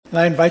And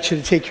I invite you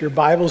to take your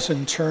Bibles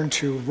and turn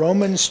to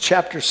Romans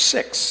chapter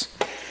 6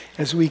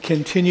 as we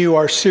continue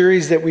our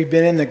series that we've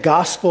been in, the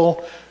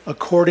Gospel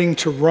according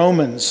to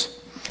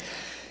Romans.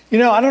 You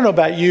know, I don't know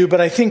about you,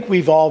 but I think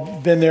we've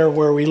all been there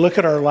where we look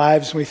at our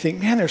lives and we think,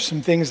 man, there's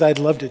some things I'd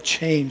love to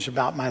change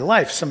about my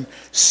life, some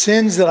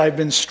sins that I've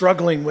been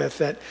struggling with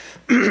that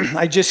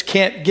I just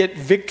can't get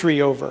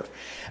victory over.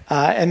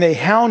 And they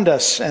hound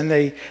us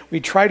and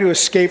we try to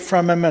escape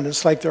from them, and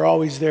it's like they're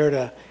always there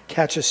to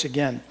catch us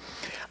again.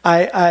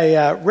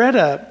 I read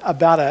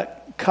about a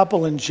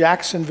couple in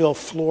Jacksonville,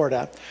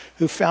 Florida,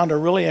 who found a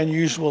really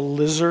unusual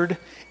lizard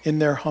in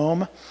their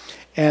home.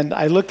 And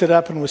I looked it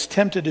up and was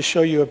tempted to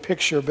show you a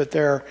picture, but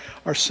there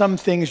are some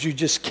things you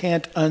just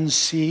can't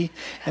unsee.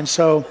 And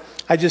so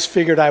I just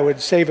figured I would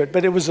save it.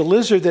 But it was a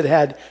lizard that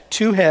had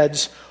two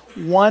heads,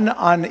 one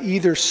on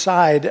either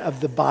side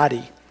of the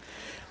body.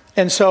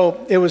 And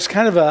so it was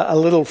kind of a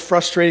little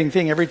frustrating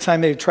thing. Every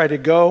time they tried to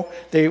go,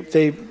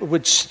 they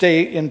would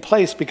stay in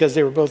place because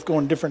they were both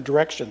going different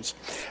directions.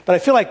 But I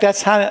feel like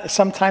that's how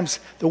sometimes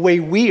the way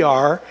we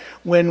are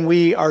when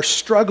we are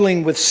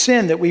struggling with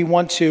sin that we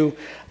want to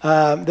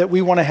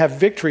have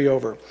victory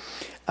over.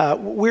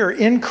 We're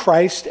in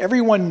Christ.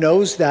 Everyone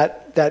knows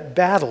that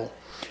battle.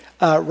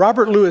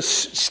 Robert Louis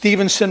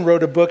Stevenson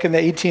wrote a book in the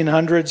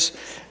 1800s.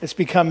 It's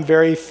become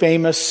very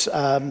famous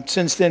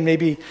since then.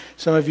 Maybe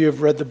some of you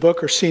have read the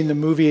book or seen the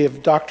movie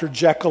of Dr.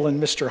 Jekyll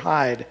and Mr.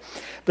 Hyde.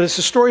 But it's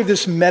the story of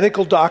this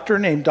medical doctor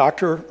named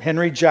Dr.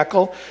 Henry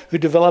Jekyll, who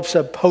develops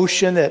a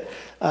potion that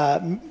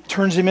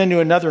turns him into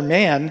another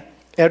man,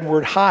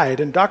 Edward Hyde.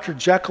 And Dr.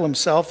 Jekyll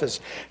himself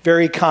is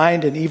very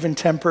kind and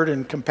even-tempered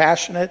and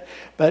compassionate,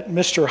 but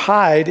Mr.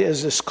 Hyde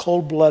is this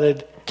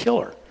cold-blooded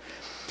killer.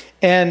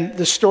 And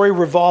the story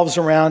revolves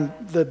around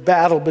the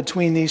battle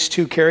between these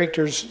two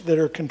characters that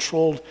are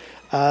controlled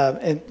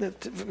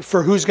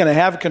for who's going to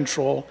have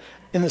control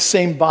in the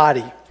same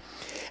body.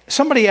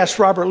 Somebody asked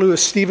Robert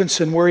Louis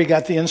Stevenson where he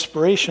got the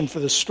inspiration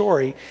for the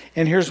story,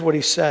 and here's what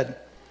he said.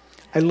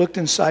 I looked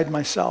inside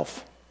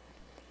myself.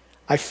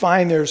 I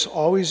find there's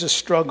always a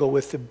struggle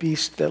with the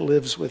beast that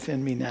lives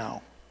within me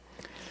now.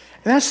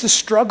 And that's the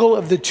struggle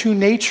of the two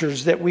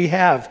natures that we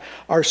have,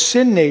 our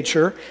sin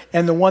nature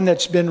and the one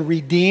that's been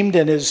redeemed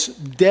and is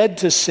dead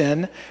to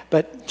sin,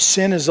 but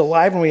sin is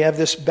alive, and we have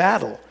this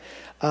battle.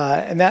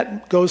 And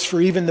that goes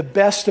for even the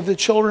best of the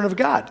children of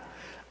God.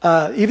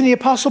 Even the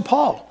Apostle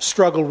Paul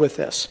struggled with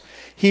this.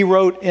 He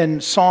wrote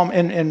in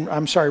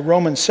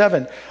Romans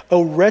 7,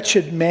 "O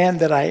wretched man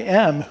that I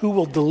am, who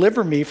will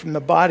deliver me from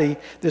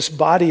this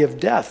body of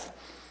death?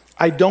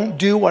 I don't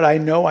do what I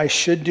know I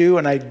should do,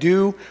 and I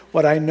do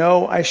what I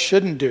know I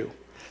shouldn't do."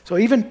 So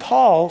even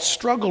Paul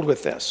struggled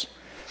with this.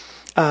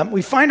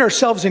 We find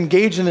ourselves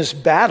engaged in this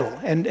battle,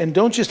 and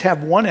don't just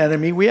have one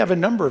enemy, we have a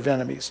number of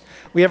enemies.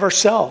 We have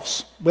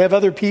ourselves, we have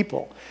other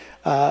people.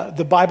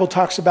 The Bible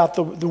talks about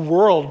the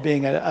world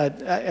being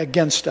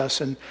against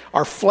us, and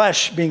our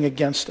flesh being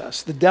against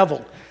us. The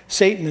devil,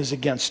 Satan, is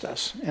against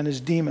us and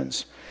his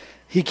demons.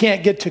 He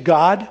can't get to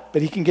God,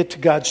 but he can get to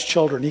God's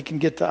children. He can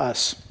get to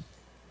us.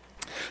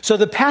 So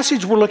the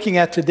passage we're looking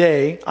at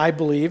today, I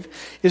believe,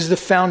 is the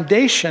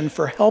foundation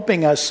for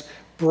helping us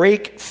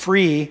break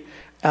free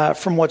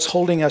from what's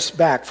holding us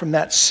back, from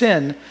that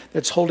sin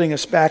that's holding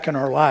us back in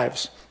our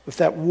lives, with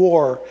that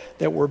war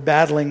that we're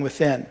battling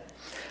within.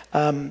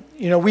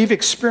 We've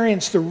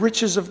experienced the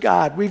riches of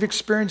God. We've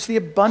experienced the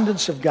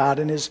abundance of God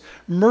and his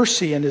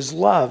mercy and his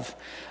love.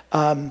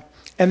 And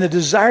the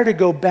desire to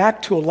go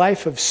back to a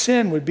life of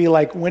sin would be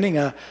like winning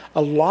a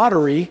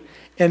lottery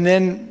and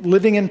then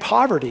living in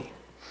poverty.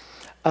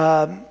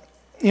 I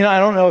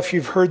don't know if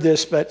you've heard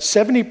this, but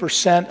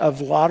 70%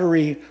 of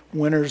lottery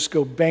winners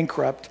go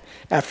bankrupt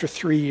after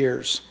 3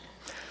 years.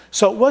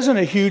 So it wasn't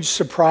a huge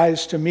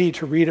surprise to me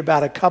to read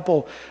about a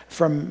couple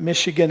from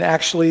Michigan,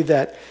 actually,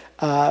 that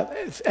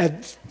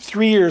at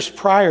 3 years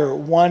prior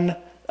won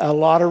a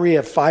lottery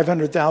of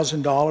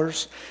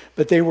 $500,000,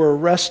 but they were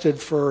arrested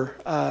for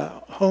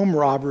home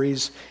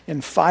robberies in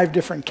 5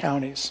 different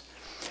counties.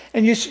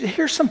 And you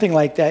hear something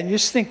like that, and you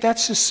just think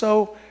that's just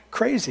so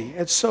crazy.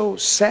 It's so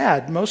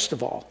sad, most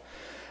of all.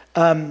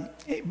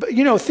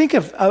 But think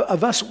of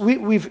us.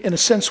 We've, in a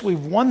sense,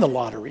 we've won the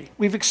lottery.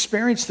 We've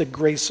experienced the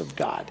grace of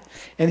God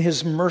and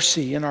his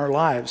mercy in our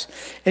lives.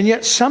 And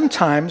yet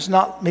sometimes,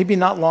 maybe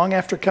not long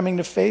after coming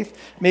to faith,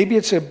 maybe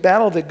it's a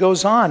battle that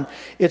goes on.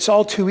 It's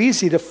all too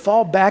easy to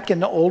fall back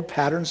into old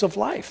patterns of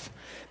life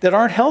that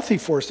aren't healthy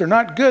for us. They're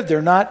not good.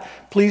 They're not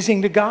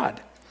pleasing to God.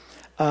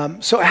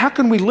 So how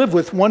can we live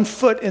with one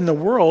foot in the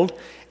world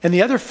and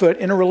the other foot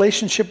in a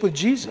relationship with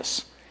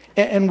Jesus?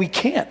 And we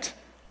can't.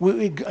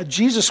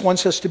 Jesus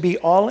wants us to be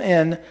all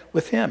in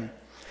with him.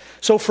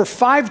 So for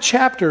 5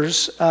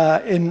 chapters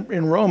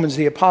in Romans,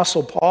 the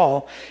Apostle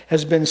Paul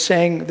has been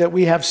saying that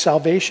we have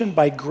salvation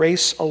by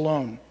grace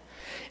alone.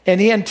 And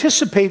he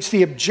anticipates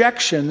the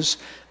objections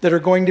that are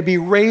going to be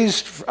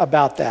raised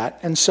about that.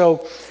 And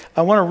so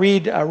I want to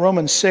read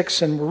Romans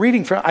 6, and we're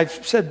reading from,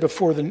 I've said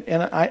before, the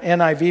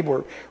NIV,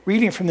 we're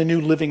reading from the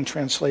New Living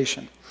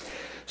Translation.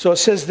 So it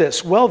says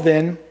this, "Well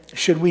then,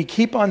 should we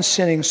keep on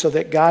sinning so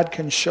that God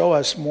can show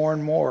us more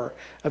and more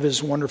of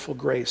his wonderful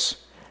grace?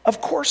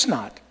 Of course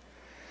not.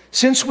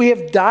 Since we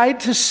have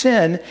died to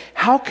sin,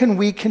 how can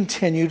we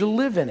continue to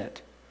live in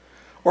it?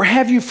 Or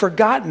have you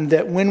forgotten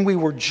that when we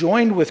were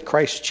joined with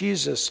Christ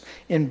Jesus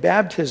in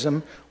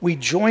baptism, we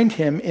joined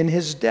him in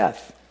his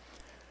death?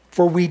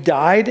 For we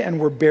died and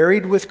were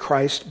buried with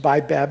Christ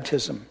by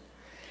baptism.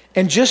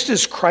 And just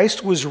as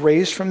Christ was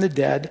raised from the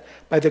dead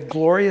by the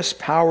glorious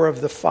power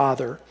of the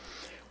Father,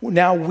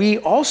 now we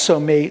also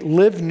may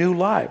live new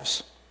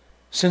lives.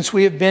 Since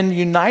we have been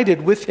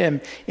united with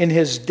him in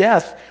his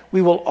death,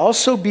 we will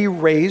also be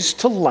raised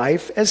to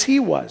life as he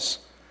was.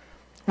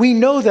 We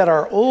know that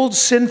our old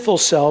sinful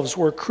selves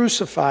were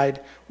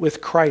crucified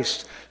with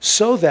Christ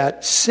so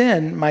that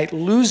sin might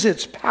lose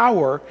its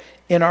power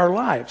in our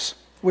lives.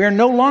 We are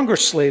no longer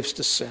slaves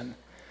to sin.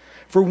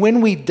 For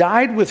when we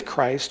died with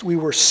Christ, we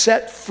were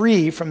set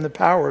free from the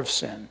power of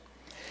sin.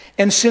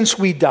 And since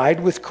we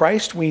died with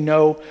Christ, we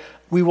know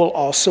we will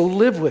also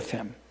live with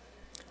him.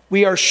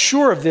 We are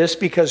sure of this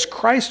because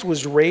Christ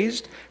was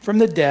raised from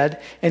the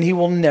dead and he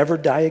will never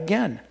die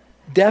again.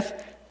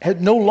 Death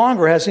no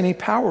longer has any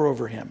power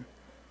over him.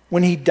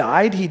 When he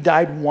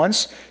died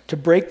once to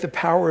break the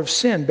power of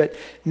sin, but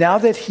now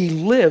that he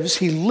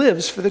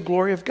lives for the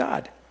glory of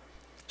God.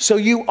 So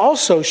you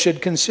also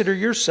should consider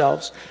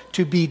yourselves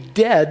to be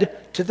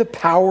dead to the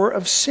power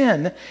of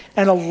sin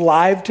and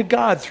alive to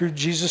God through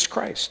Jesus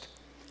Christ.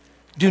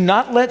 Do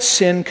not let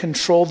sin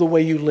control the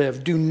way you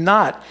live. Do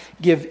not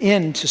give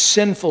in to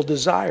sinful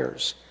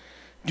desires.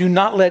 Do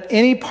not let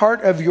any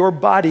part of your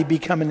body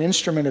become an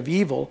instrument of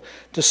evil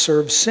to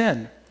serve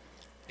sin.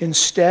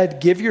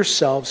 Instead, give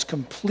yourselves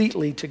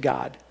completely to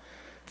God.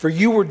 For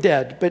you were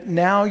dead, but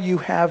now you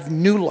have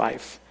new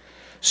life.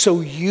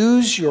 So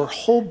use your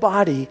whole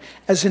body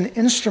as an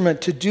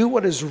instrument to do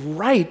what is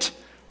right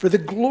for the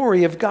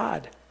glory of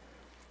God.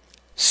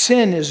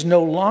 Sin is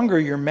no longer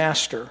your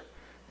master,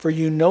 for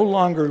you no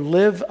longer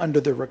live under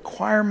the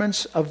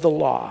requirements of the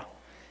law.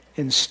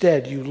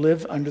 Instead, you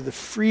live under the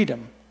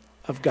freedom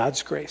of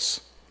God's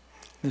grace.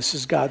 This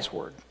is God's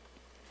word.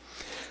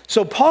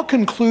 So Paul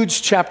concludes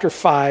chapter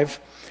 5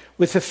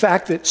 with the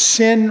fact that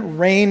sin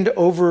reigned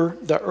over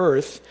the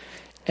earth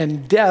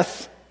and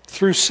death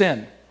through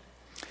sin.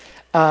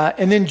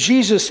 And then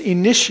Jesus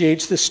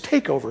initiates this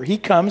takeover. He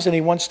comes and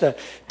he wants to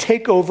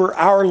take over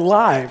our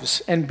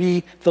lives and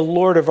be the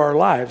Lord of our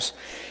lives.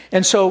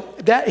 And so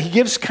that he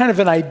gives kind of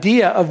an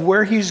idea of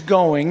where he's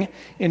going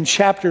in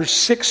chapters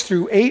 6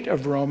 through 8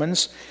 of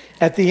Romans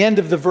at the end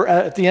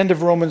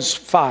of Romans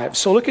 5.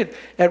 So look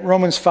at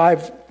Romans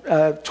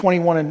 5,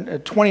 21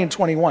 and 20 and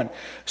 21.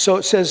 So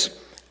it says,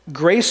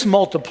 grace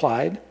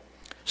multiplied,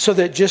 so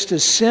that just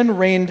as sin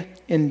reigned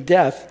in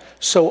death,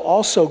 so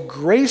also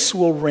grace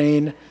will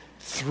reign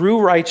through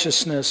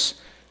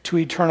righteousness to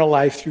eternal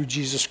life through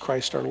Jesus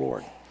Christ our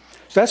Lord.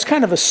 So that's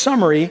kind of a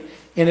summary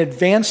in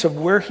advance of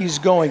where he's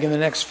going in the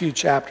next few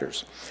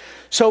chapters.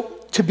 So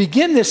to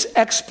begin this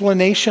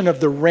explanation of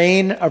the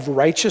reign of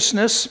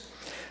righteousness,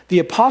 the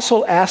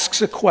apostle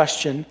asks a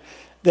question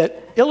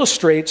that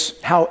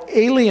illustrates how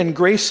alien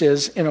grace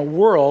is in a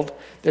world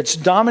that's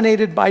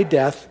dominated by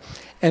death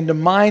and to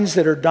minds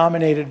that are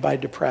dominated by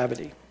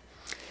depravity,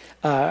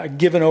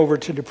 given over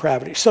to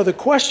depravity. So the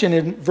question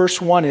in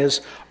verse 1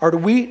 is, are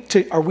we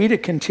to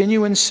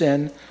continue in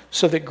sin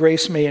so that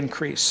grace may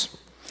increase?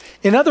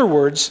 In other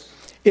words,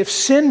 if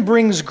sin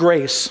brings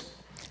grace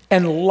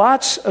and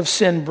lots of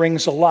sin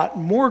brings a lot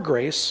more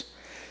grace,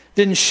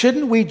 then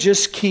shouldn't we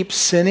just keep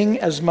sinning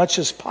as much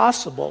as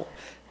possible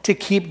to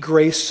keep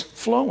grace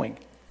flowing?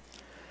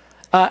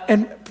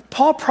 And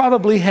Paul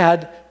probably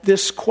had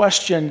this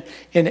question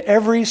in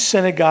every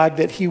synagogue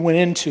that he went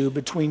into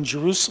between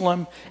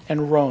Jerusalem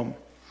and Rome.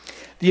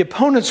 The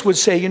opponents would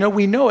say,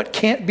 we know it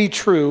can't be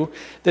true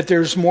that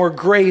there's more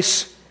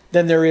grace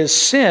than there is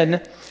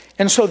sin,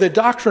 and so the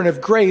doctrine of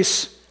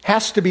grace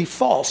has to be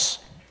false.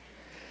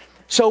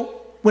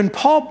 So when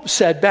Paul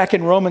said back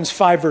in Romans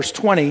 5 verse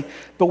 20,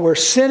 but where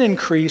sin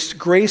increased,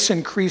 grace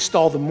increased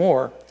all the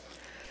more,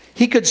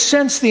 he could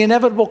sense the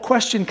inevitable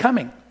question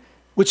coming,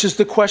 which is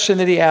the question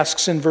that he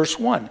asks in verse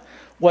 1.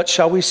 What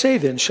shall we say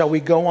then? Shall we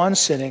go on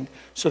sinning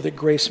so that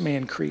grace may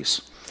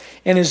increase?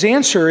 And his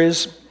answer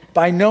is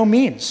by no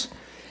means.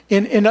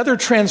 In other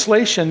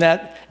translations,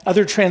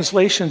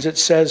 it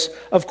says,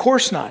 of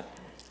course not.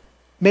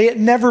 May it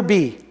never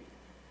be.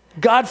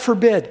 God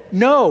forbid.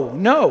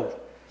 No.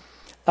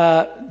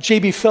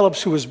 J.B.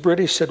 Phillips, who was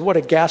British, said, what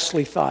a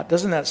ghastly thought.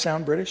 Doesn't that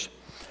sound British?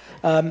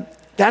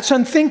 That's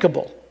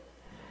unthinkable.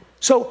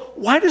 So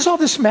why does all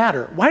this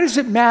matter? Why does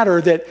it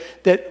matter that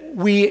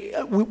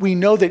we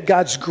know that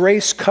God's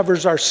grace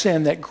covers our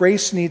sin, that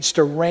grace needs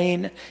to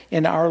reign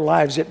in our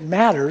lives? It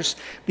matters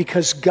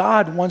because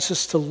God wants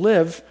us to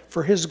live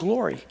for his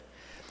glory.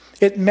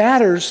 It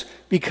matters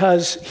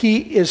because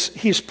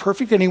he's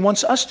perfect and he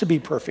wants us to be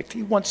perfect.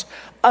 He wants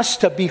us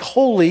to be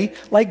holy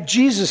like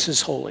Jesus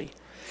is holy.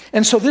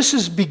 And so this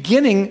is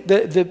beginning,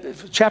 the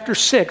chapter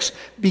 6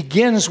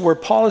 begins where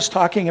Paul is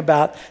talking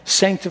about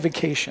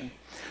sanctification.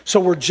 So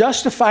we're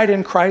justified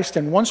in Christ,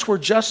 and once we're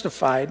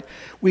justified,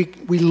 we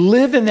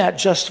live in that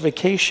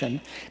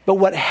justification. But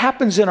what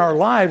happens in our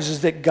lives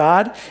is that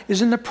God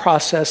is in the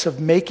process of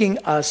making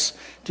us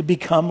to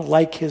become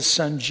like his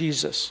son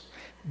Jesus,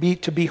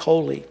 to be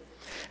holy.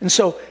 And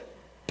so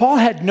Paul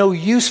had no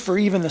use for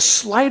even the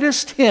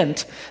slightest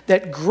hint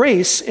that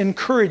grace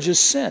encourages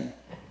sin.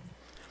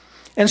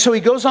 And so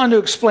he goes on to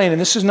explain, and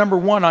this is number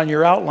 1 on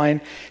your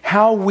outline,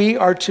 how we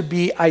are to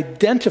be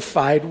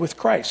identified with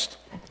Christ.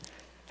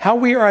 How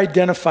we are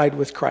identified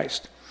with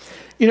Christ.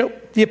 You know,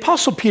 the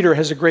Apostle Peter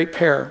has a great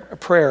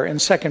prayer in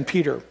 2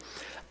 Peter,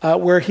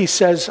 where he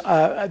says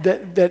that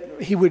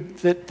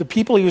the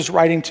people he was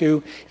writing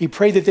to, he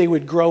prayed that they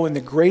would grow in the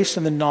grace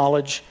and the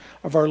knowledge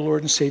of our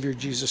Lord and Savior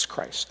Jesus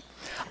Christ.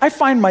 I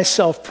find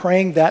myself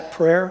praying that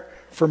prayer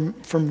for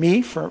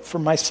me, for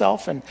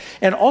myself,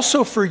 and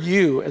also for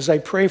you as I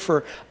pray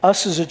for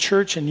us as a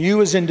church and you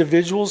as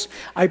individuals.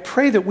 I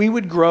pray that we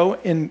would grow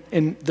in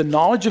the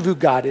knowledge of who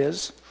God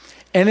is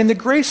and in the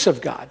grace of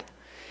God.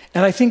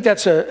 And I think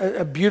that's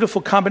a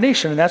beautiful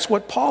combination, and that's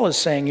what Paul is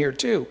saying here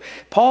too.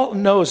 Paul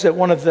knows that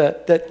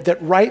that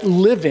right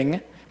living,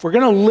 if we're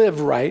going to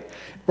live right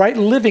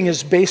living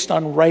is based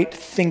on right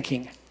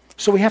thinking.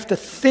 So we have to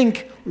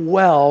think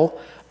well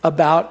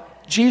about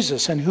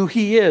Jesus and who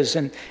he is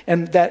and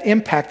that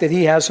impact that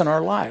he has in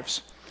our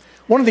lives.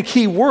 One of the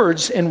key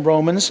words in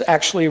Romans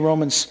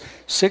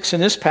 6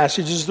 in this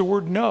passage is the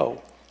word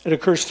know. It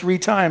occurs 3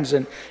 times,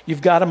 and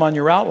you've got them on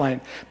your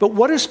outline. But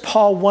what does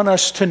Paul want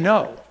us to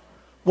know?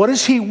 What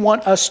does he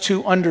want us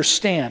to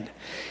understand?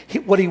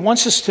 What he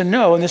wants us to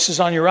know, and this is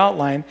on your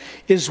outline,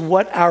 is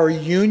what our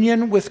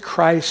union with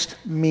Christ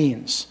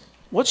means.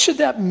 What should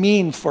that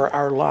mean for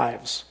our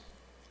lives?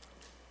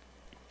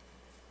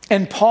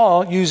 And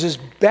Paul uses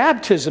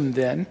baptism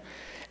then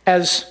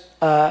as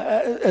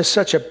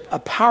such a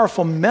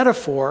powerful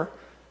metaphor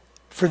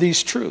for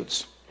these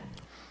truths.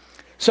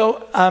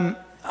 So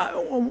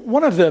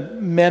one of the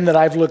men that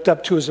I've looked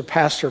up to as a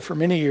pastor for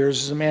many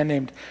years is a man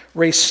named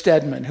Ray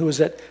Stedman, who was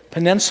at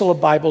Peninsula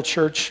Bible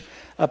Church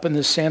up in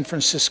the San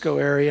Francisco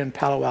area in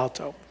Palo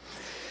Alto.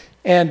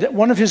 And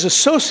one of his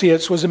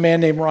associates was a man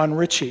named Ron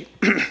Ritchie.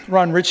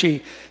 Ron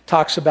Ritchie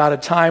talks about a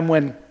time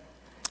when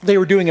they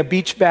were doing a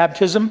beach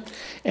baptism,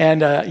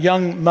 and a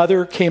young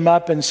mother came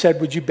up and said,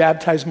 "Would you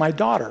baptize my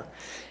daughter?"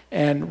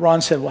 And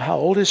Ron said, "Well, how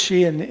old is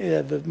she?" And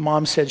the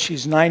mom said,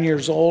 "She's 9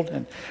 years old."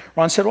 And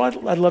Ron said,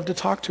 "Well, I'd love to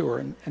talk to her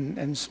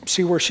and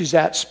see where she's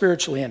at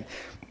spiritually." And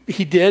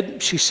he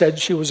did. She said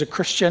she was a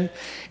Christian.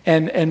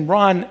 And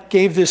Ron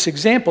gave this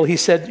example. He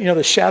said,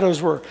 the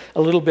shadows were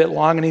a little bit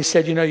long. And he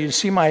said, "You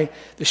see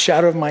the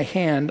shadow of my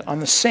hand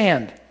on the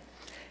sand."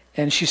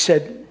 And she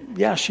said,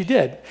 "Yeah, she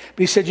did."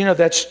 But he said,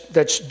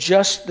 that's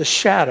just the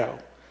shadow.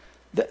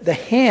 The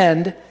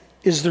hand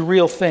is the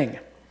real thing.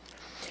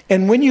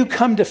 And when you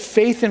come to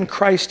faith in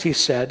Christ, he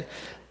said,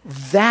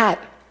 that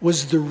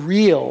was the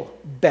real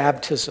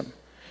baptism.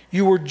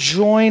 You were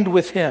joined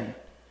with him.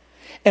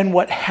 And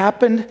what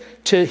happened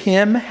to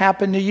him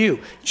happened to you.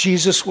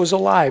 Jesus was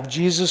alive.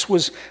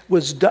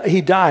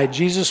 He died.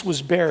 Jesus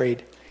was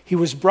buried. He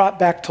was brought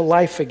back to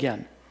life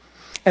again.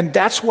 And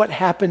that's what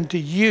happened to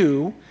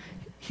you,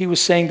 he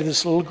was saying to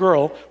this little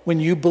girl,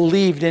 when you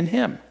believed in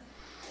him.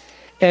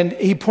 And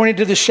he pointed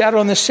to the shadow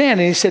on the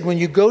sand, and he said, when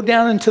you go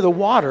down into the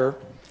water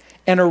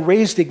and are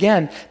raised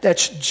again,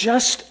 that's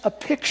just a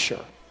picture.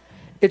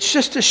 It's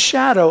just a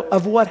shadow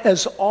of what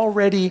has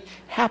already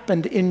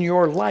happened in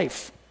your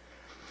life.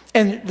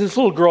 And this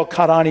little girl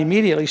caught on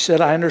immediately. She said,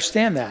 "I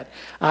understand that.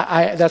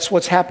 That's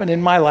what's happened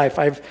in my life.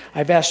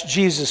 I've asked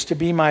Jesus to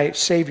be my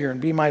Savior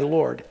and be my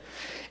Lord."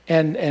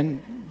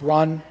 And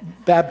Ron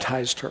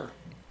baptized her.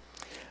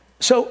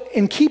 So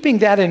in keeping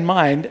that in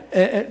mind,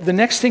 the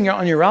next thing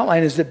on your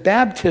outline is that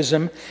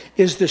baptism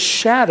is the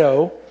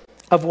shadow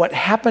of what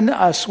happened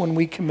to us when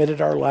we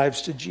committed our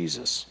lives to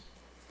Jesus.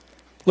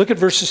 Look at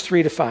verses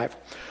 3-5.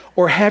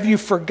 "Or have you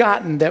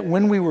forgotten that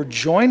when we were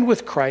joined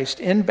with Christ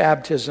in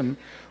baptism,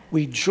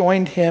 we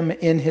joined him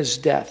in his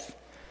death?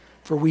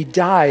 For we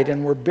died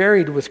and were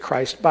buried with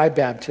Christ by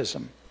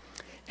baptism.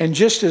 And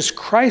just as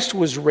Christ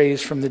was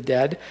raised from the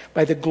dead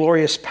by the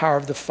glorious power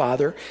of the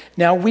Father,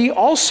 now we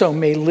also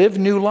may live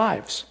new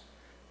lives.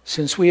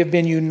 Since we have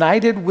been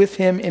united with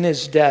him in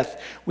his death,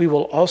 we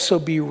will also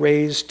be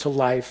raised to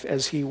life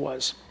as he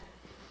was."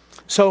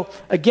 So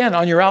again,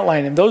 on your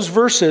outline, in those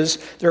verses,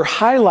 they're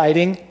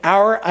highlighting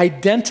our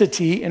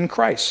identity in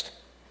Christ.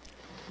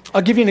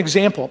 I'll give you an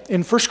example.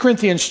 In 1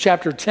 Corinthians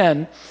chapter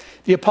 10,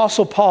 the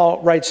Apostle Paul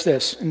writes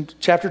this in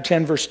chapter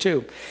 10, verse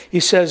 2. He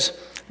says,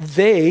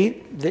 "They,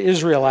 the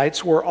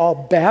Israelites, were all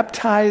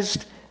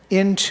baptized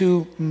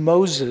into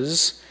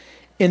Moses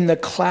in the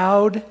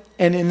cloud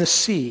and in the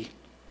sea."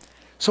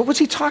 So what's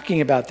he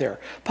talking about there?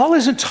 Paul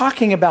isn't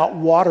talking about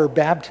water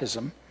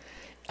baptism.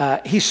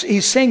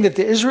 He's saying that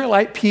the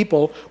Israelite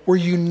people were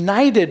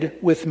united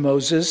with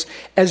Moses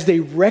as they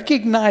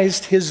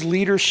recognized his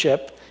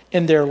leadership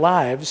in their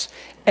lives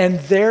and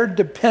their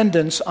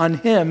dependence on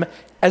him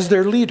as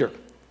their leader.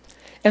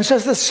 And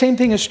says the same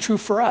thing is true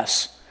for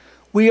us.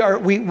 We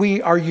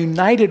are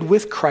united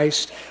with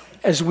Christ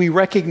as we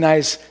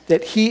recognize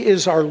that he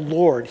is our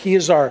Lord.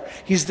 He's the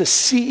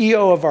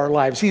CEO of our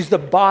lives. He's the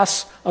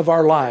boss of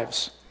our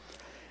lives.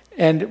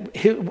 And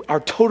our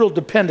total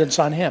dependence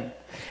on him.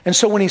 And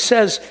so when he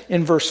says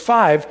in verse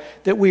 5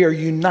 that we are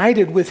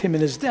united with him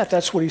in his death,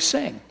 that's what he's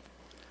saying.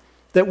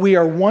 That we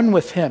are one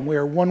with him. We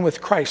are one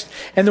with Christ.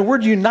 And the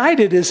word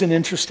united is an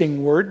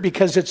interesting word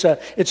because it's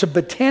a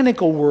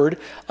botanical word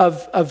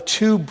of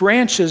two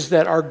branches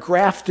that are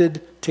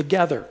grafted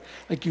together.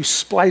 Like you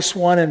splice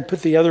one and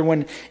put the other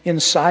one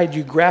inside,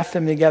 you graft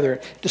them together.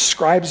 It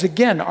describes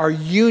again our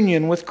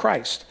union with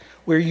Christ.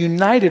 We're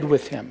united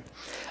with him.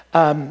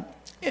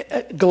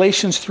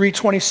 Galatians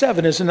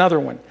 3:27 is another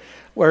one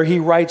where he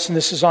writes, and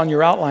this is on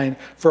your outline,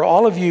 for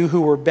all of you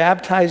who were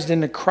baptized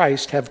into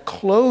Christ have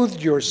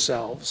clothed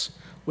yourselves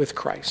with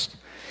Christ.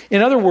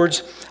 In other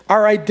words,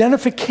 our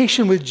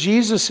identification with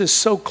Jesus is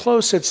so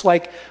close, it's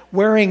like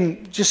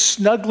wearing just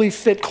snugly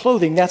fit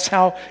clothing. That's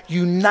how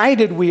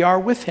united we are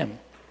with him.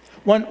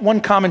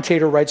 One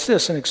commentator writes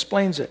this and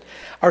explains it.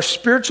 Our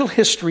spiritual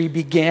history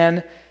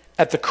began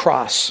at the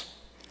cross.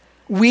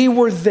 We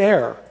were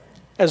there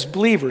as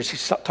believers.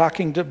 He's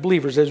talking to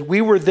believers. As we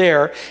were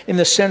there in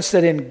the sense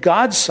that in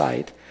God's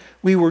sight,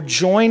 we were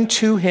joined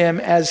to him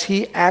as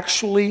he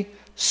actually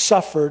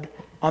suffered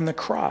on the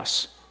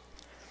cross.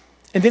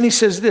 And then he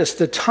says this,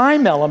 the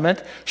time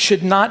element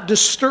should not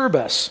disturb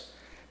us,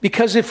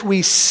 because if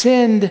we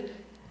sinned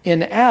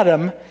in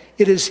Adam,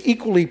 it is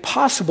equally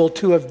possible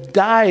to have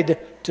died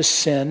to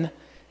sin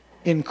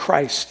in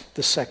Christ,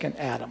 the second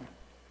Adam.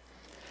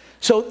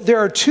 So there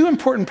are two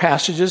important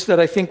passages that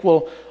I think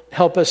will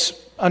help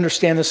us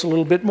understand this a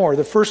little bit more.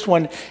 The first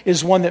one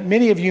is one that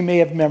many of you may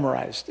have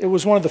memorized. It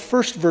was one of the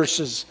first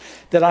verses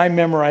that I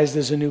memorized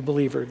as a new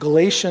believer.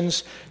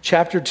 Galatians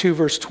chapter 2,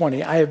 verse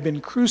 20. I have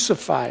been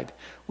crucified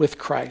with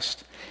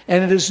Christ,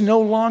 and it is no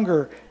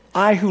longer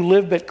I who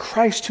live, but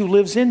Christ who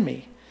lives in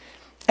me.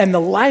 And the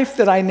life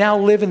that I now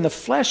live in the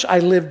flesh, I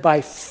live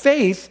by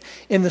faith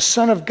in the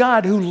Son of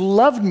God who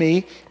loved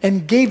me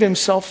and gave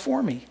himself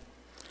for me.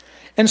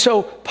 And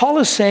so Paul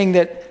is saying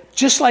that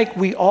just like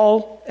we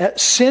all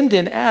sinned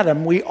in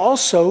Adam, we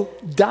also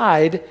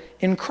died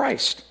in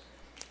Christ.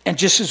 And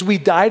just as we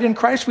died in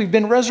Christ, we've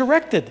been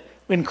resurrected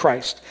in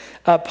Christ.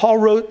 Paul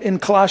wrote in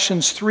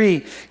Colossians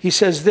 3, he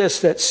says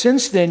this, that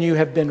since then you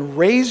have been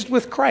raised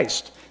with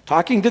Christ,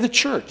 talking to the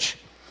church.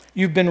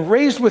 You've been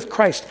raised with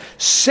Christ.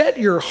 Set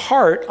your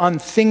heart on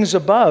things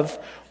above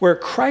where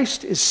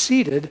Christ is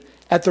seated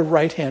at the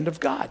right hand of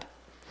God.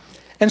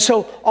 And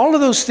so all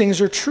of those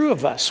things are true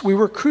of us. We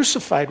were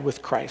crucified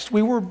with Christ.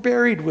 We were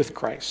buried with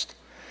Christ.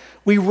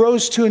 We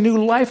rose to a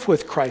new life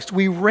with Christ.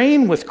 We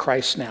reign with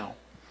Christ now.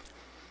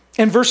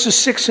 And verses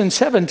 6 and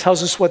 7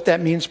 tells us what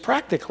that means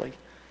practically.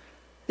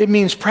 It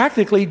means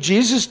practically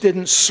Jesus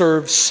didn't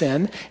serve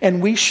sin,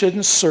 and we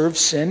shouldn't serve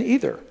sin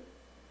either.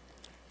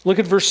 Look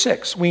at verse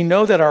 6. We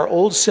know that our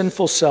old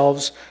sinful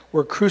selves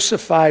were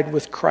crucified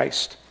with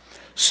Christ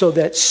so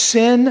that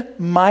sin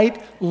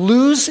might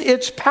lose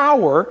its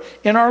power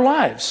in our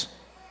lives.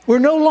 We're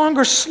no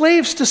longer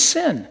slaves to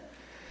sin.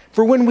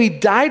 For when we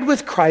died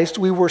with Christ,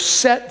 we were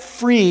set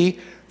free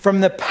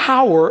from the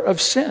power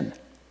of sin.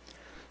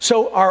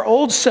 So our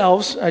old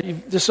selves,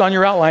 this is on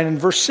your outline in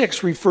verse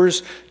 6,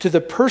 refers to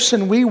the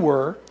person we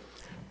were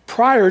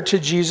prior to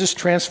Jesus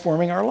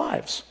transforming our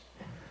lives.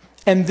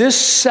 And this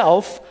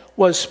self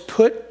was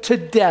put to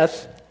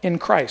death in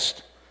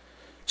Christ.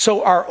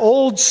 So our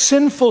old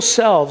sinful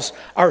selves,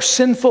 our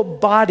sinful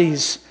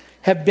bodies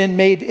have been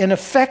made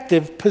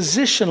ineffective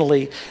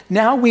positionally.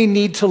 Now we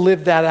need to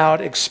live that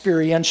out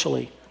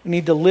experientially. We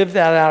need to live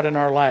that out in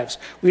our lives.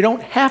 We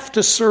don't have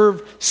to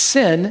serve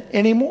sin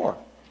anymore.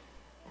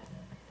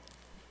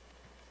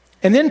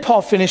 And then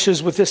Paul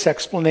finishes with this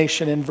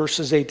explanation in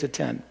verses 8 to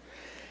 10.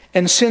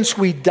 And since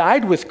we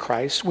died with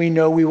Christ, we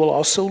know we will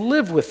also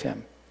live with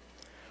him.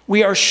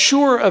 We are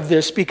sure of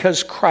this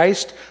because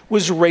Christ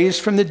was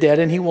raised from the dead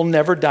and he will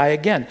never die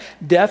again.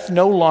 Death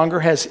no longer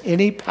has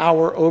any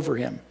power over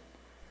him.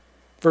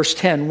 Verse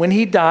 10, when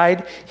he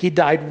died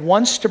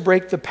once to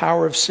break the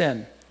power of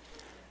sin.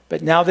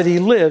 But now that he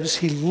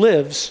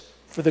lives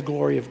for the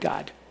glory of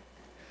God.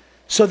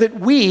 So that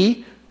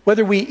we,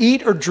 whether we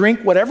eat or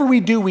drink, whatever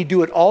we do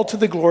it all to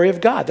the glory of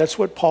God. That's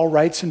what Paul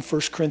writes in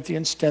 1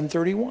 Corinthians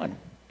 10:31.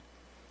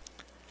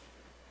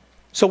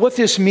 So what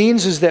this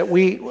means is that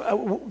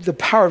the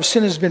power of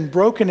sin has been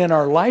broken in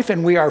our life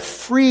and we are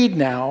freed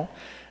now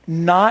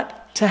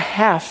not to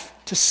have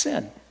to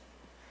sin.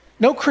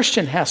 No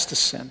Christian has to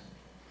sin.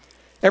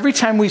 Every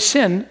time we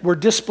sin, we're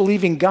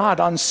disbelieving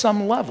God on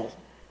some level.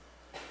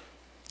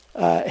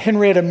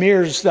 Henrietta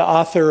Mears, the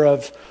author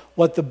of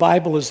What the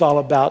Bible is All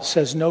About,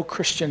 says no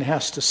Christian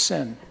has to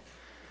sin,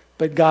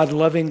 but God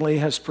lovingly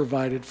has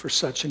provided for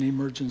such an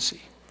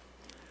emergency.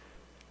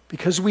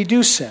 Because we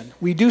do sin.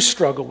 We do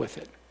struggle with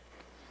it.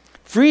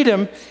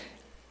 Freedom,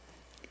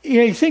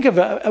 you think of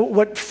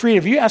what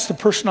freedom, if you ask the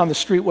person on the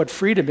street what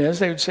freedom is,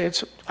 they would say,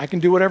 I can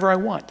do whatever I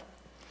want.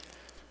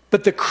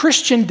 But the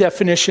Christian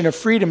definition of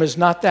freedom is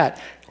not that.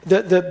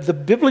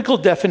 The biblical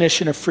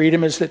definition of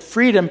freedom is that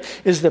freedom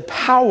is the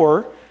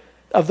power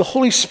of the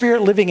Holy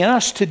Spirit living in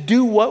us to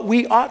do what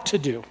we ought to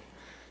do,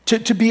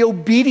 to be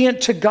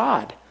obedient to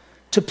God,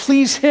 to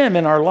please Him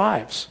in our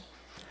lives.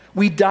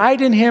 We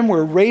died in Him,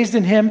 we're raised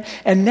in Him,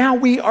 and now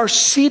we are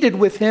seated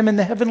with Him in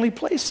the heavenly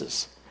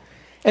places.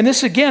 And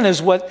this again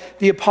is what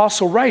the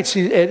apostle writes.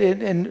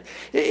 And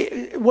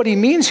what he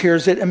means here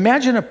is that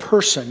imagine a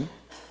person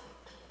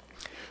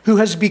who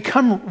has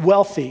become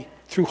wealthy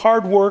through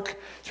hard work,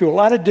 through a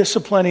lot of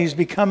discipline. He's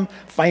become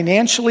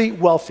financially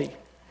wealthy.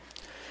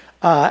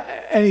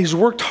 And he's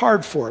worked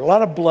hard for it. A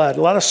lot of blood,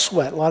 a lot of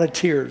sweat, a lot of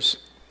tears.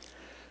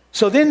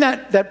 So then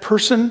that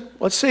person,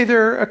 let's say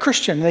they're a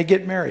Christian, and they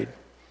get married.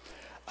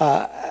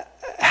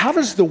 How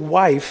does the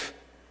wife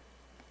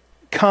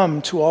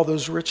come to all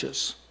those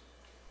riches?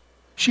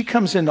 She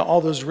comes into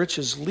all those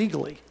riches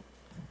legally,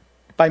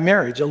 by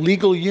marriage, a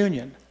legal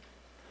union,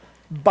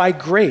 by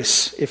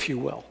grace, if you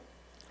will.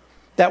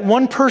 That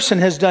one person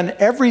has done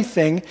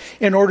everything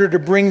in order to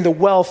bring the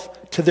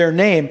wealth to their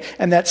name,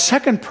 and that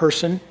second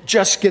person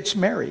just gets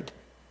married.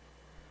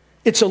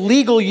 It's a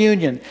legal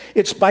union.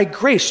 It's by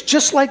grace,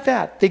 just like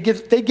that. They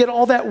get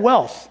all that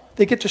wealth.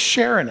 They get to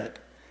share in it.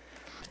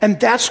 And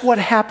that's what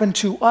happened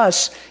to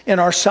us in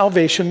our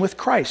salvation with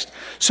Christ.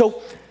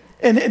 So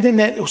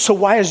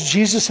why is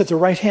Jesus at the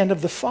right hand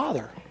of the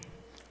Father?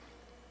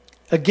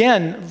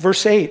 Again,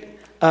 verse 8,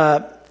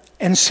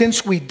 and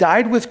since we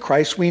died with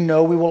Christ, we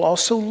know we will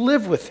also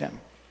live with Him.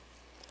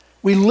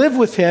 We live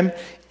with Him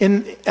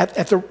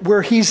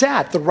where He's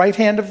at, the right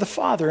hand of the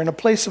Father, in a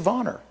place of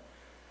honor.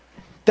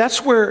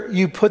 That's where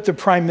you put the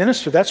prime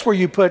minister. That's where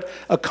you put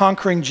a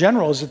conquering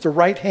general, is at the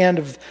right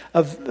hand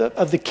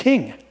of the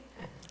king.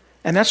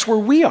 And that's where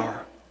we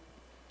are.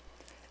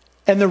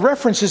 And the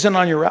reference isn't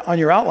on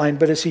your outline,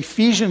 but it's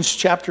Ephesians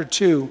chapter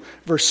 2,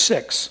 verse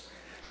 6.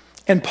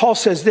 And Paul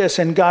says this,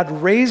 and God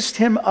raised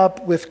him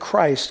up with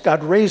Christ.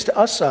 God raised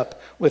us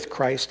up with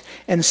Christ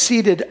and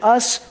seated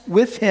us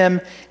with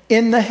Him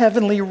in the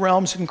heavenly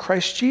realms in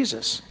Christ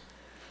Jesus.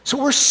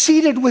 So we're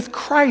seated with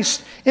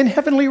Christ in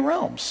heavenly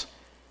realms.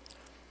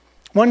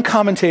 One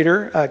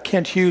commentator,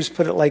 Kent Hughes,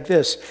 put it like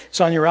this.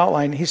 It's on your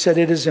outline. He said,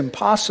 it is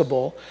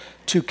impossible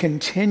to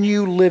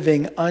continue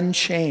living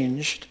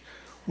unchanged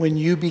when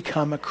you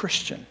become a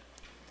Christian.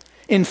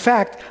 In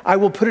fact, I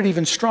will put it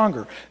even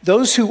stronger.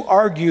 Those who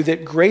argue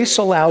that grace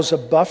allows a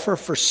buffer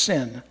for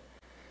sin,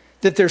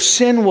 that their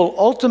sin will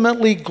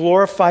ultimately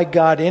glorify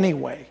God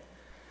anyway,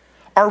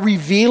 are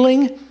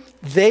revealing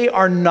they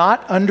are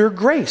not under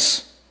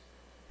grace.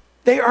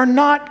 They are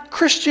not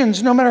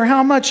Christians, no matter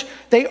how much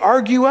they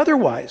argue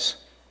otherwise.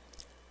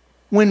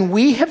 When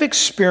we have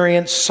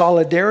experienced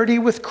solidarity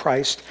with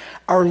Christ,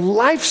 our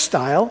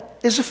lifestyle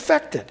is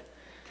affected,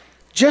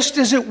 just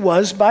as it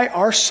was by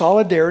our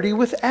solidarity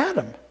with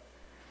Adam.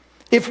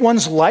 If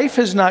one's life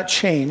has not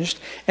changed,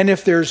 and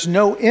if there's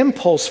no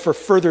impulse for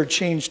further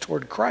change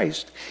toward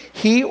Christ,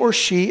 he or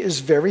she is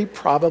very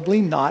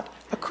probably not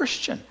a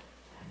Christian.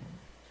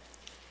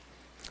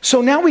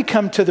 So now we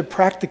come to the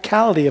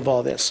practicality of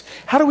all this.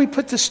 How do we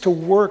put this to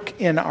work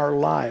in our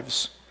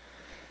lives?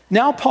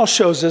 Now Paul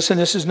shows us, and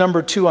this is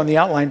number 2 on the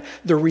outline,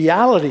 the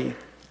reality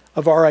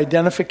of our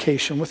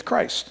identification with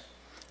Christ.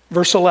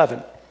 Verse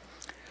 11.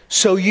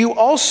 So you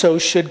also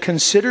should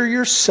consider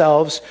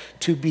yourselves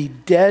to be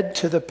dead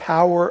to the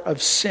power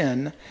of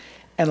sin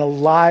and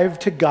alive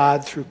to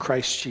God through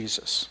Christ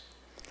Jesus.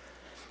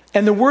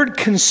 And the word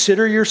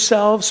consider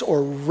yourselves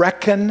or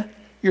reckon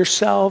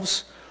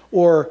yourselves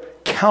or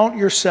count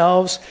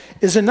yourselves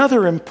is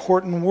another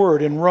important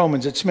word in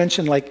Romans. It's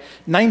mentioned like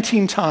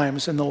 19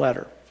 times in the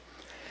letter.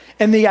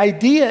 And the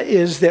idea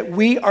is that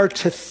we are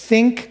to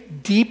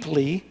think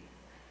deeply,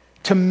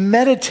 to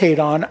meditate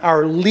on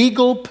our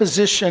legal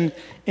position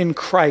in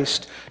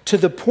Christ to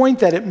the point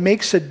that it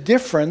makes a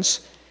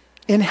difference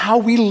in how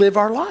we live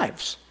our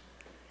lives.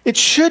 It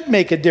should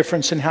make a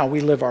difference in how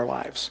we live our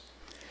lives.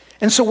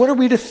 And so what are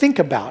we to think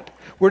about?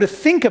 We're to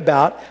think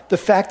about the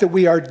fact that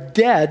we are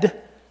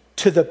dead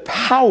to the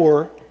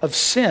power of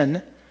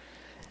sin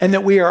and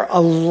that we are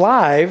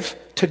alive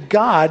to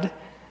God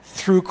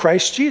through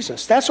Christ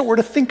Jesus. That's what we're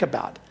to think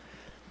about.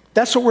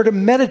 That's what we're to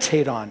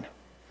meditate on.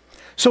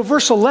 So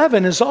verse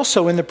 11 is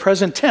also in the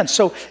present tense.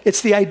 So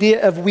it's the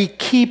idea of we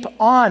keep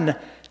on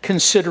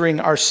considering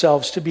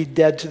ourselves to be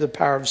dead to the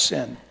power of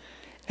sin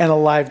and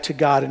alive to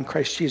God in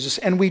Christ Jesus.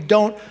 And we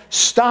don't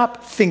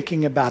stop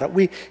thinking about it.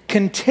 We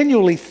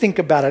continually think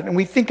about it, and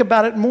we think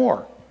about it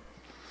more.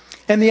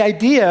 And the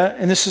idea,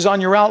 and this is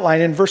on your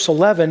outline in verse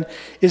 11,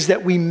 is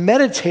that we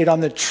meditate on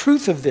the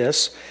truth of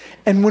this,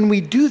 and when we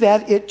do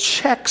that, it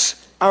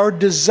checks our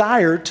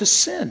desire to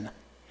sin.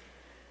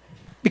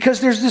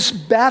 Because there's this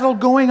battle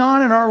going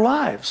on in our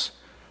lives.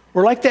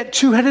 We're like that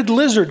two-headed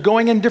lizard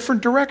going in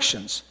different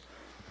directions.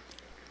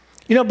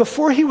 You know,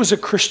 before he was a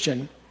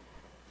Christian,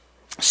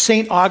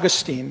 St.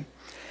 Augustine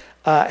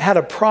had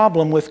a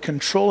problem with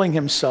controlling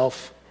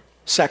himself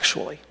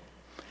sexually.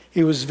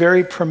 He was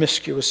very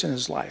promiscuous in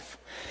his life.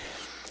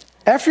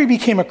 After he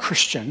became a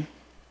Christian,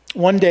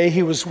 One day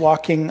he was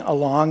walking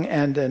along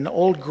and an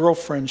old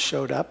girlfriend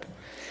showed up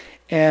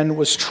and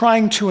was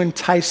trying to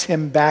entice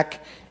him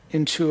back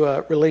into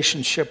a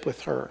relationship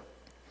with her.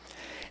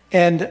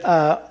 And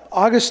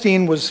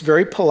Augustine was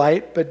very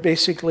polite, but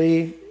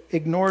basically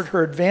ignored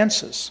her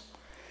advances.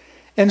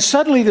 And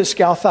suddenly this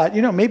gal thought,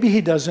 maybe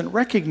he doesn't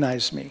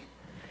recognize me.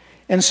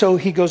 And so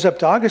he goes up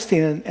to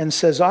Augustine and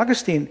says,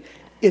 Augustine,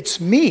 it's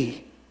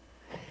me.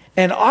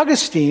 And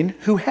Augustine,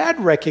 who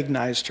had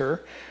recognized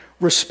her,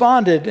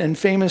 responded and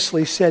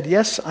famously said,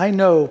 yes, I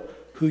know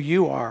who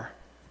you are,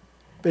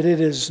 but it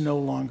is no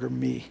longer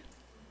me.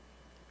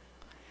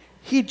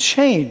 He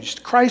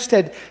changed. Christ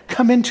had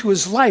come into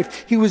his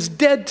life. He was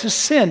dead to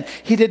sin.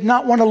 He did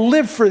not want to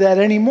live for that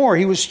anymore.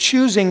 He was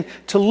choosing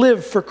to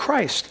live for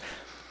Christ.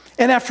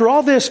 And after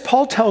all this,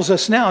 Paul tells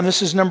us now, and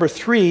this is number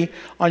 3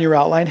 on your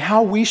outline,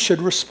 how we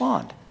should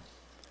respond.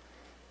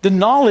 The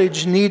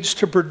knowledge needs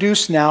to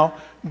produce now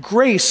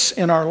grace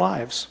in our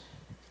lives.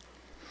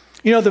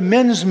 The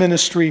men's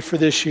ministry for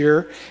this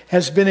year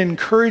has been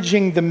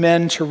encouraging the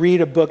men to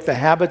read a book, The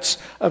Habits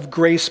of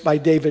Grace by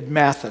David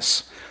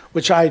Mathis,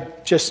 which I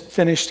just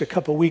finished a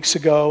couple weeks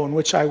ago and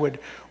which I would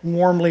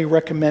warmly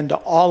recommend to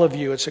all of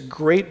you. It's a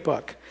great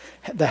book,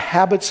 The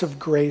Habits of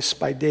Grace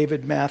by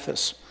David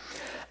Mathis.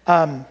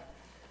 And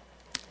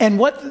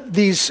what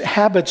these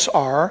habits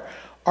are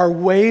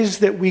ways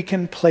that we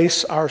can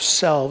place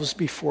ourselves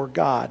before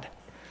God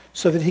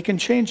so that he can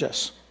change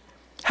us.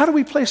 How do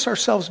we place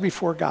ourselves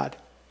before God?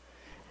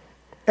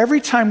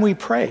 Every time we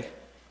pray,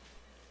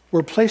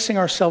 we're placing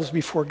ourselves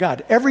before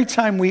God. Every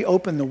time we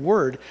open the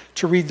Word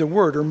to read the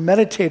Word or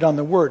meditate on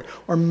the Word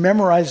or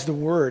memorize the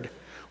Word,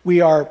 we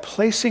are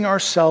placing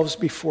ourselves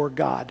before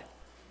God.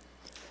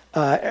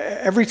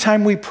 Every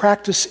time we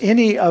practice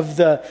any of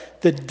the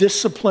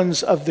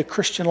disciplines of the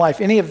Christian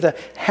life, any of the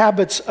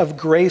habits of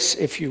grace,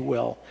 if you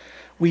will,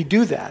 we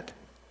do that.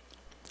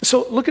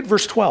 So look at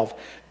verse 12.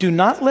 Do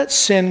not let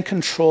sin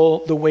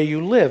control the way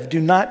you live. Do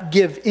not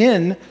give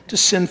in to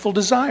sinful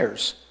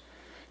desires.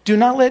 Do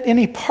not let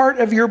any part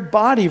of your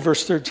body,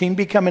 verse 13,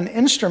 become an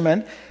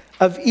instrument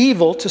of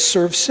evil to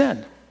serve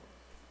sin.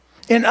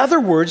 In other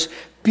words,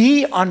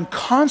 be on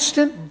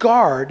constant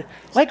guard,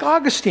 like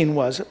Augustine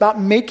was, about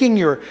making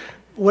your,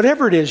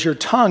 whatever it is, your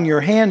tongue,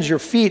 your hands, your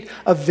feet,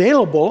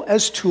 available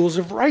as tools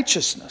of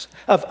righteousness,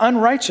 of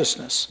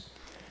unrighteousness.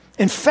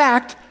 In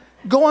fact,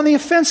 go on the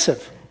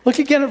offensive. Look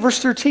again at verse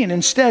 13.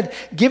 Instead,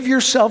 give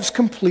yourselves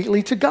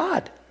completely to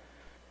God.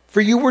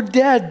 For you were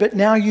dead, but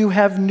now you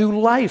have new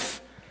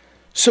life.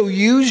 So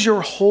use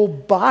your whole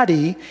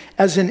body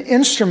as an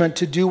instrument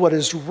to do what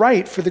is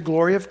right for the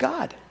glory of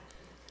God.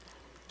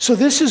 So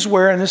this is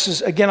where, and this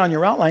is again on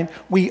your outline,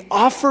 we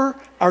offer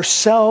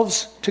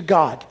ourselves to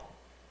God.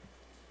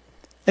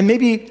 And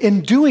maybe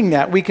in doing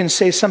that, we can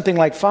say something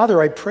like,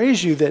 Father, I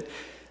praise you that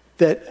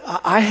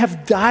I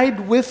have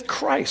died with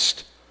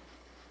Christ.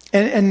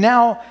 And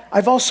now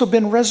I've also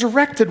been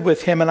resurrected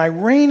with him and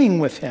I'm reigning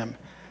with him.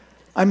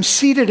 I'm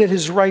seated at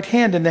his right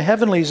hand in the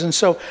heavenlies. And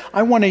so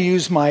I want to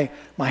use my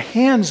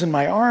hands and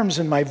my arms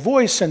and my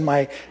voice and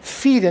my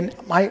feet and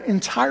my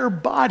entire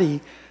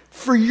body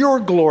for your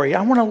glory.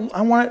 I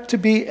want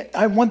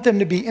them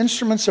to be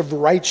instruments of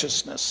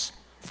righteousness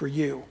for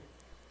you.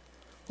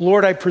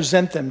 Lord, I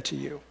present them to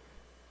you.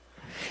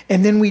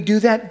 And then we do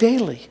that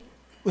daily.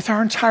 With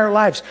our entire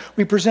lives.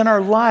 We present our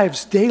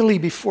lives daily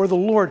before the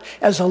Lord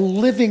as a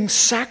living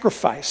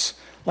sacrifice,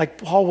 like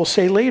Paul will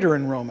say later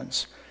in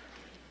Romans.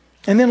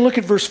 And then look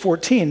at verse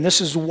 14.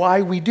 This is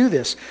why we do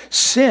this.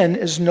 Sin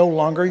is no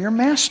longer your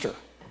master.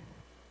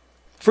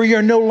 For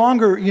you no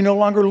longer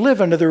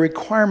live under the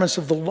requirements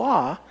of the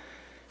law.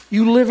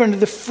 You live under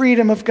the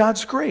freedom of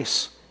God's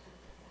grace.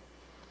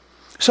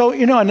 So,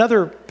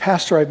 another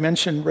pastor I've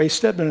mentioned, Ray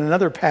Stedman,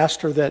 another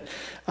pastor that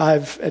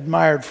I've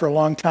admired for a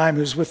long time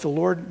who's with the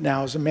Lord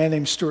now is a man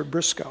named Stuart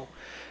Briscoe.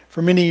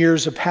 For many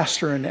years, a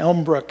pastor in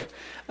Elmbrook,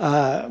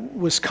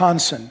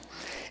 Wisconsin.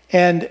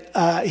 And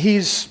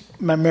he's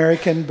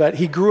American, but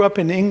he grew up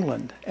in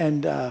England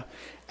and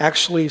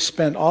actually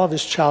spent all of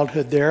his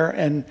childhood there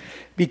and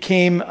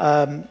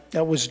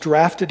was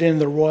drafted in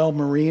the Royal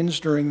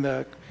Marines during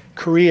the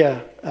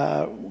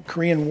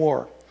Korean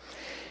War.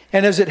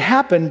 And as it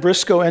happened,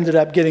 Briscoe ended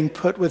up getting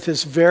put with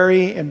this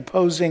very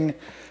imposing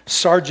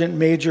sergeant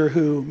major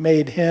who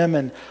made him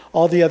and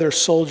all the other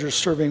soldiers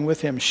serving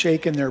with him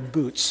shake in their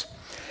boots.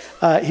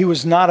 He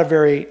was not a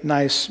very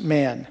nice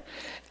man.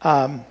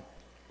 And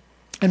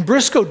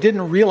Briscoe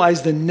didn't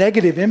realize the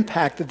negative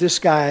impact that this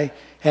guy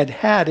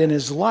had in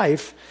his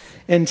life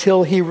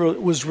until he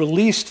was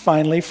released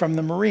finally from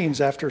the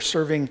Marines after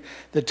serving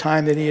the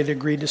time that he had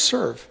agreed to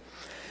serve.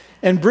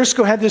 And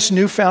Briscoe had this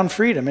newfound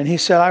freedom. And he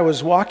said, I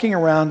was walking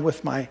around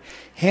with my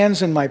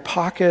hands in my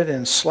pocket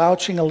and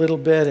slouching a little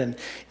bit and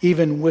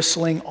even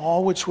whistling,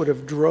 all which would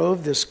have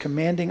drove this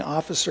commanding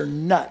officer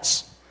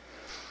nuts.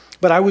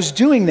 But I was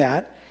doing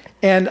that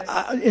and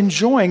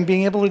enjoying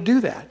being able to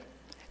do that.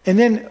 And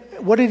then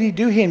what did he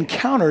do? He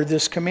encountered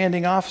this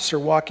commanding officer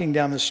walking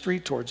down the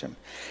street towards him.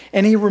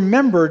 And he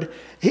remembered,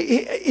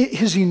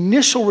 his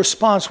initial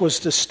response was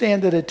to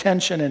stand at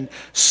attention and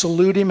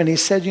salute him. And he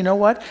said, you know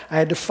what? I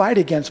had to fight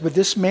against, but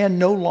this man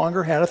no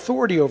longer had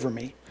authority over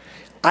me.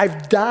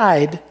 I've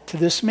died to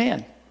this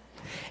man.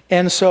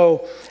 And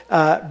so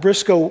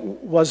Briscoe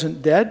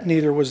wasn't dead,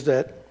 neither was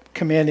that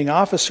commanding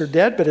officer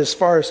dead. But as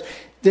far as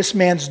this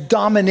man's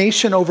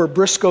domination over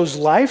Briscoe's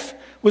life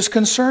was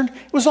concerned,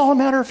 it was all a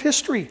matter of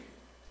history.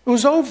 It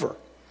was over.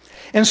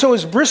 And so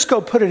as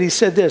Briscoe put it, he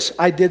said this,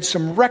 I did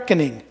some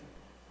reckoning,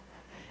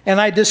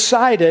 and I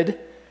decided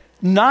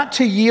not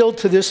to yield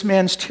to this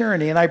man's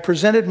tyranny, and I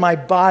presented my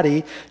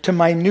body to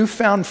my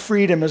newfound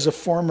freedom as a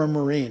former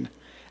Marine.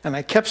 And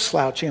I kept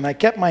slouching, and I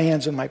kept my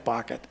hands in my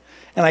pocket,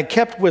 and I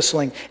kept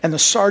whistling, and the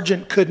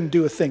sergeant couldn't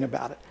do a thing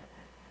about it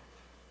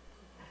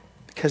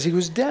because he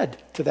was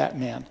dead to that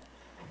man.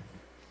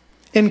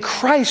 In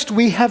Christ,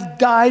 we have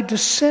died to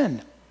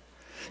sin.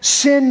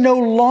 Sin no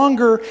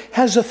longer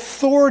has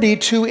authority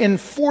to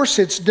enforce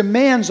its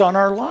demands on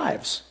our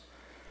lives.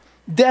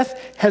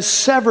 Death has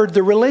severed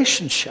the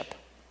relationship.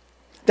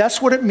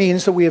 That's what it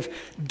means that we have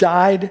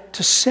died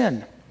to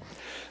sin.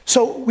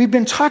 So we've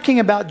been talking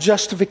about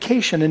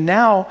justification, and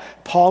now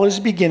Paul is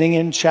beginning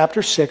in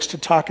chapter 6 to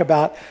talk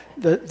about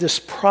this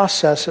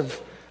process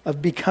of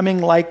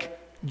becoming like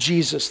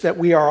Jesus, that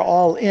we are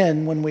all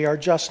in when we are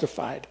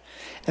justified.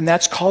 And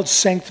that's called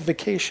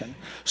sanctification.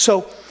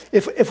 So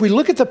if we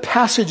look at the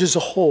passage as a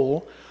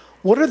whole,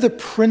 what are the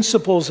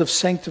principles of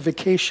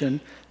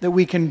sanctification that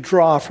we can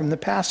draw from the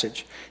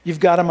passage? You've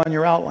got them on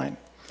your outline.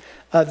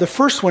 The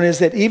first one is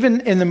that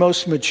even in the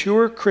most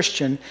mature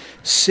Christian,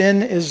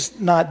 sin is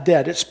not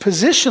dead. It's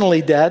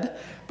positionally dead,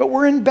 but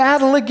we're in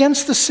battle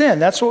against the sin.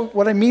 That's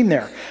what I mean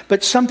there.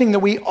 But something that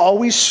we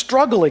always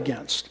struggle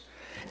against.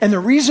 And the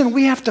reason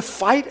we have to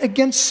fight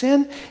against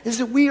sin is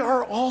that we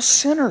are all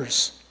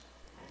sinners.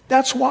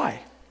 That's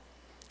why.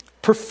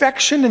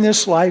 Perfection in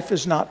this life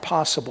is not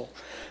possible.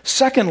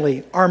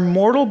 Secondly, our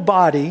mortal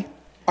body,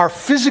 our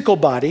physical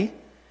body,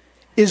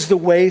 is the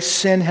way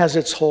sin has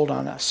its hold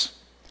on us.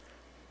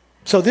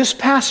 So this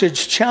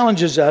passage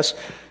challenges us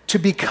to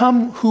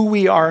become who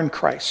we are in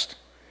Christ.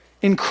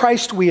 In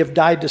Christ, we have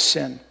died to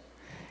sin.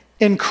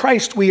 In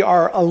Christ, we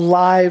are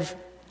alive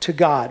to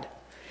God.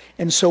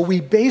 And so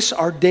we base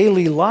our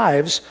daily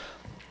lives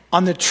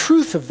on the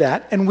truth of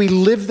that, and we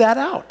live that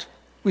out.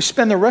 We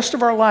spend the rest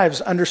of our lives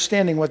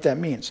understanding what that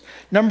means.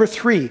 Number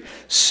 3,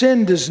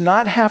 sin does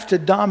not have to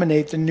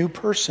dominate the new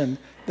person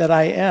that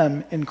I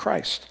am in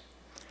Christ.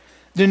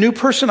 The new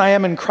person I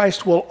am in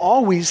Christ will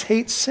always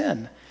hate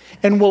sin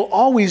and will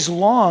always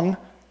long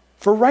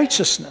for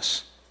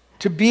righteousness,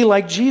 to be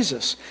like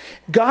Jesus.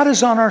 God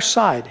is on our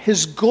side.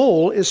 His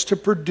goal is to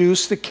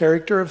produce the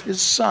character of his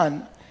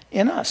Son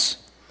in us.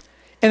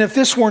 And if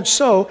this weren't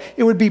so,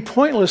 it would be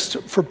pointless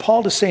for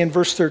Paul to say in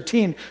verse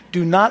 13,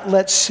 do not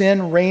let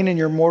sin reign in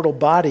your mortal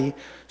body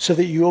so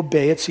that you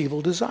obey its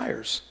evil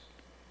desires.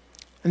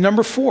 And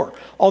number 4,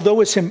 although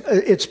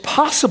it's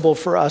possible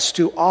for us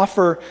to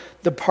offer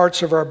the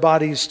parts of our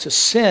bodies to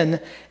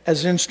sin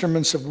as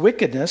instruments of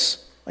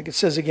wickedness, like it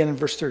says again in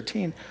verse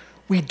 13,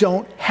 we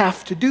don't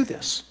have to do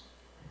this.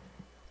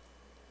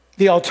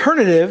 The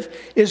alternative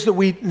is that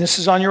and this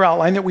is on your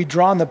outline, that we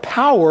draw on the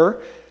power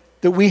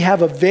that we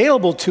have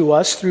available to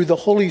us through the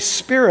Holy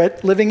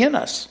Spirit living in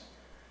us.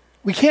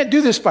 We can't do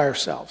this by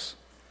ourselves,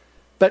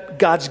 but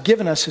God's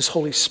given us his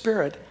Holy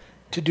Spirit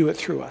to do it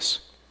through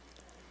us.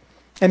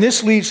 And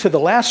this leads to the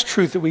last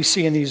truth that we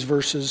see in these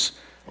verses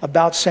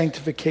about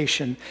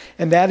sanctification,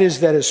 and that is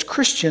that as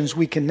Christians,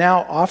 we can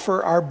now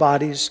offer our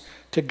bodies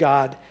to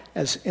God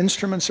as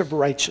instruments of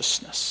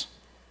righteousness.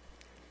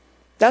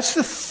 That's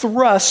the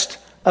thrust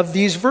of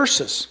these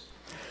verses.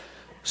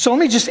 So let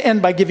me just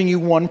end by giving you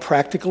one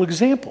practical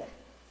example,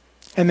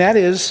 and that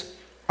is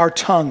our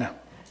tongue.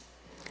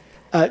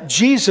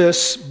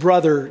 Jesus'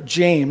 brother,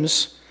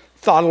 James,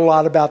 thought a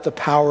lot about the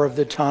power of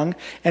the tongue,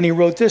 and he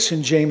wrote this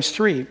in James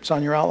 3. It's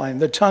on your outline.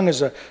 The tongue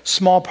is a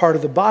small part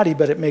of the body,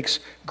 but it makes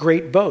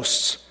great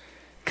boasts.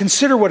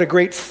 Consider what a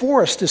great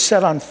forest is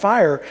set on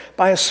fire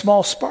by a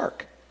small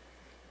spark.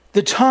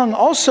 The tongue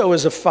also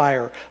is a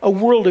fire, a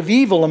world of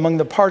evil among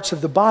the parts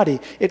of the body.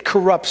 It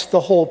corrupts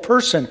the whole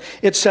person.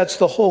 It sets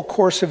the whole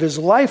course of his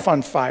life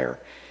on fire,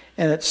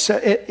 and it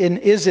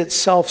is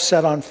itself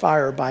set on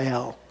fire by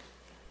hell.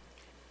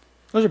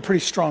 Those are pretty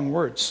strong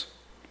words.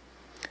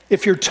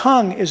 If your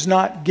tongue is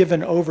not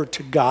given over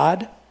to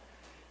God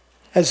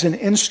as an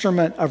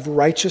instrument of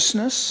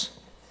righteousness,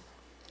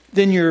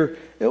 then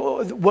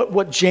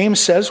what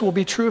James says will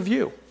be true of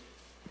you.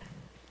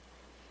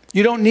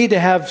 You don't need to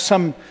have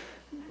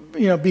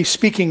be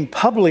speaking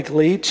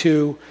publicly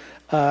to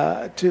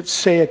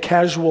say a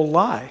casual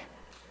lie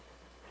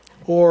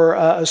or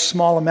a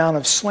small amount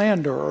of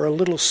slander or a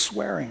little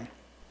swearing.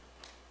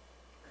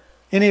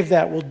 Any of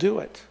that will do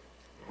it.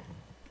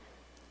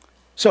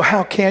 So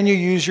how can you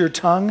use your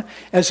tongue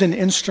as an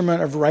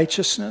instrument of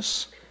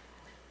righteousness?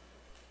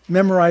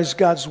 Memorize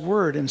God's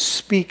word and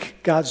speak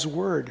God's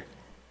word.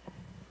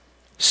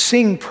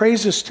 Sing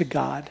praises to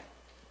God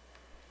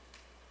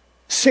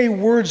Say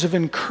words of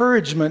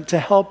encouragement to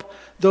help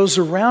those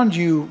around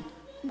you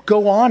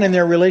go on in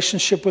their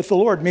relationship with the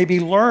Lord. Maybe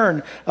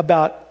learn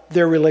about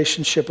their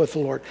relationship with the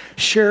Lord.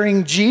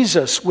 Sharing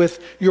Jesus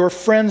with your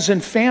friends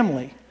and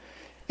family.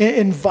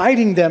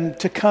 Inviting them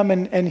to come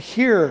and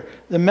hear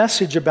the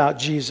message about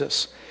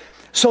Jesus.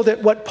 So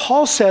that what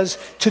Paul says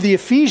to the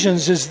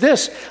Ephesians is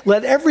this: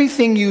 let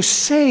everything you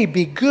say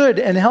be good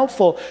and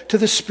helpful to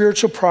the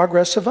spiritual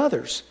progress of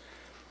others.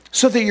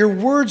 So that your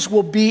words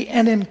will be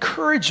an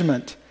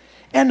encouragement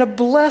and a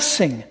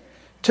blessing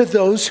to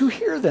those who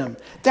hear them.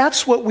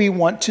 That's what we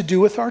want to do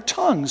with our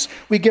tongues.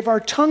 We give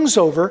our tongues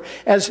over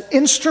as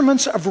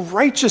instruments of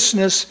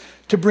righteousness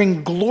to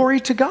bring glory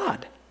to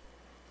God.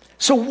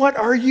 So what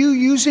are you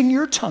using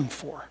your tongue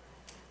for?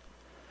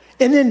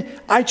 And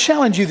then I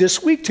challenge you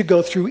this week to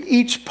go through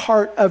each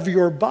part of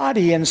your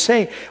body and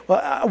say,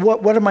 well,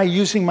 what am I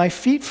using my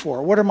feet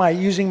for? What am I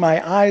using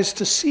my eyes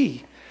to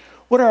see?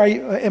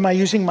 Am I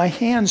using my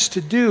hands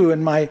to do?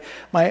 And my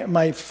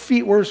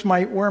feet, where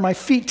are my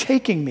feet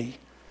taking me?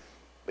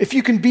 If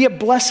you can be a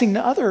blessing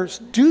to others,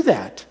 do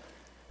that.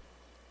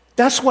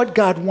 That's what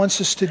God wants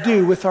us to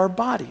do with our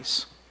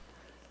bodies.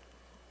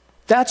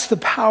 That's the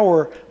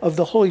power of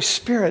the Holy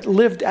Spirit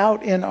lived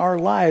out in our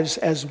lives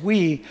as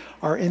we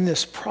are in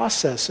this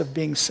process of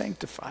being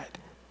sanctified.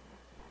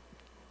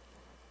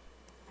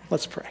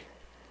 Let's pray.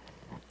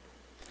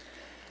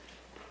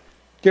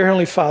 Dear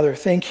Heavenly Father,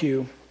 thank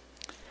you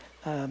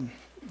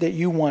that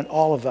you want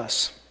all of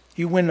us.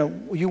 You want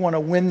to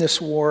win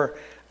this war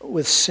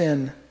with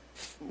sin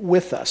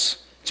with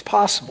us. It's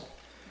possible.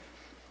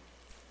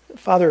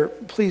 Father,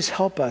 please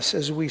help us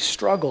as we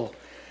struggle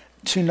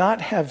to not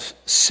have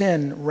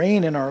sin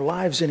reign in our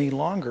lives any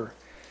longer,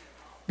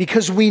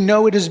 because we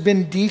know it has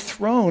been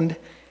dethroned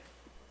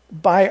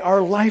by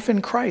our life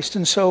in Christ.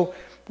 And so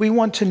we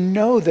want to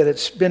know that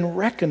it's been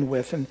reckoned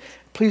with. And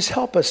please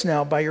help us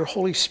now by your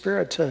Holy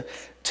Spirit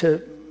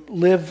to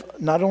live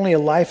not only a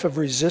life of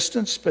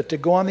resistance, but to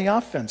go on the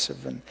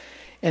offensive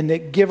and to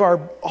give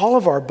all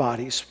of our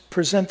bodies,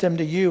 present them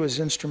to you as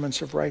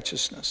instruments of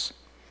righteousness.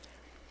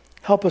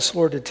 Help us,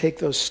 Lord, to take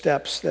those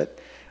steps that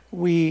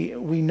we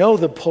know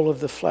the pull of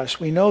the flesh,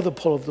 we know the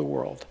pull of the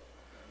world,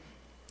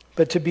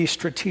 but to be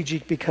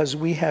strategic because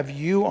we have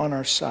you on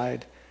our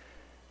side.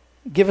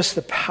 Give us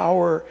the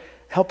power,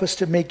 help us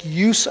to make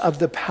use of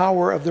the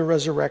power of the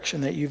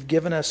resurrection that you've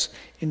given us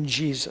in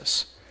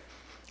Jesus.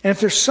 And if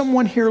there's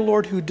someone here,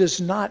 Lord, who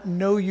does not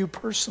know you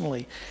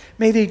personally,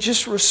 may they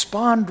just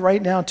respond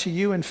right now to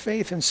you in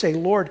faith and say,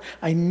 Lord,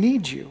 I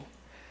need you.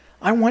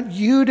 I want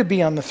you to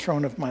be on the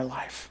throne of my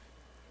life.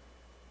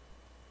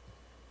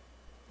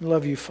 We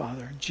love you,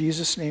 Father. In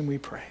Jesus' name we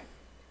pray.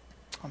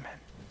 Amen.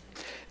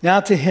 Now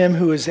to him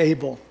who is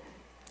able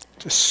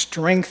to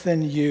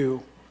strengthen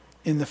you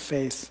in the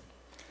faith,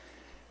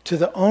 to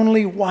the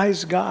only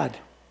wise God,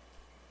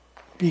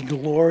 be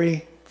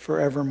glory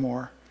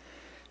forevermore.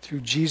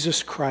 Through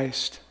Jesus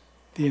Christ,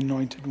 the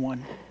Anointed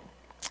One.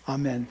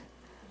 Amen.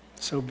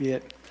 So be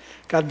it.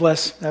 God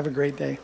bless. Have a great day.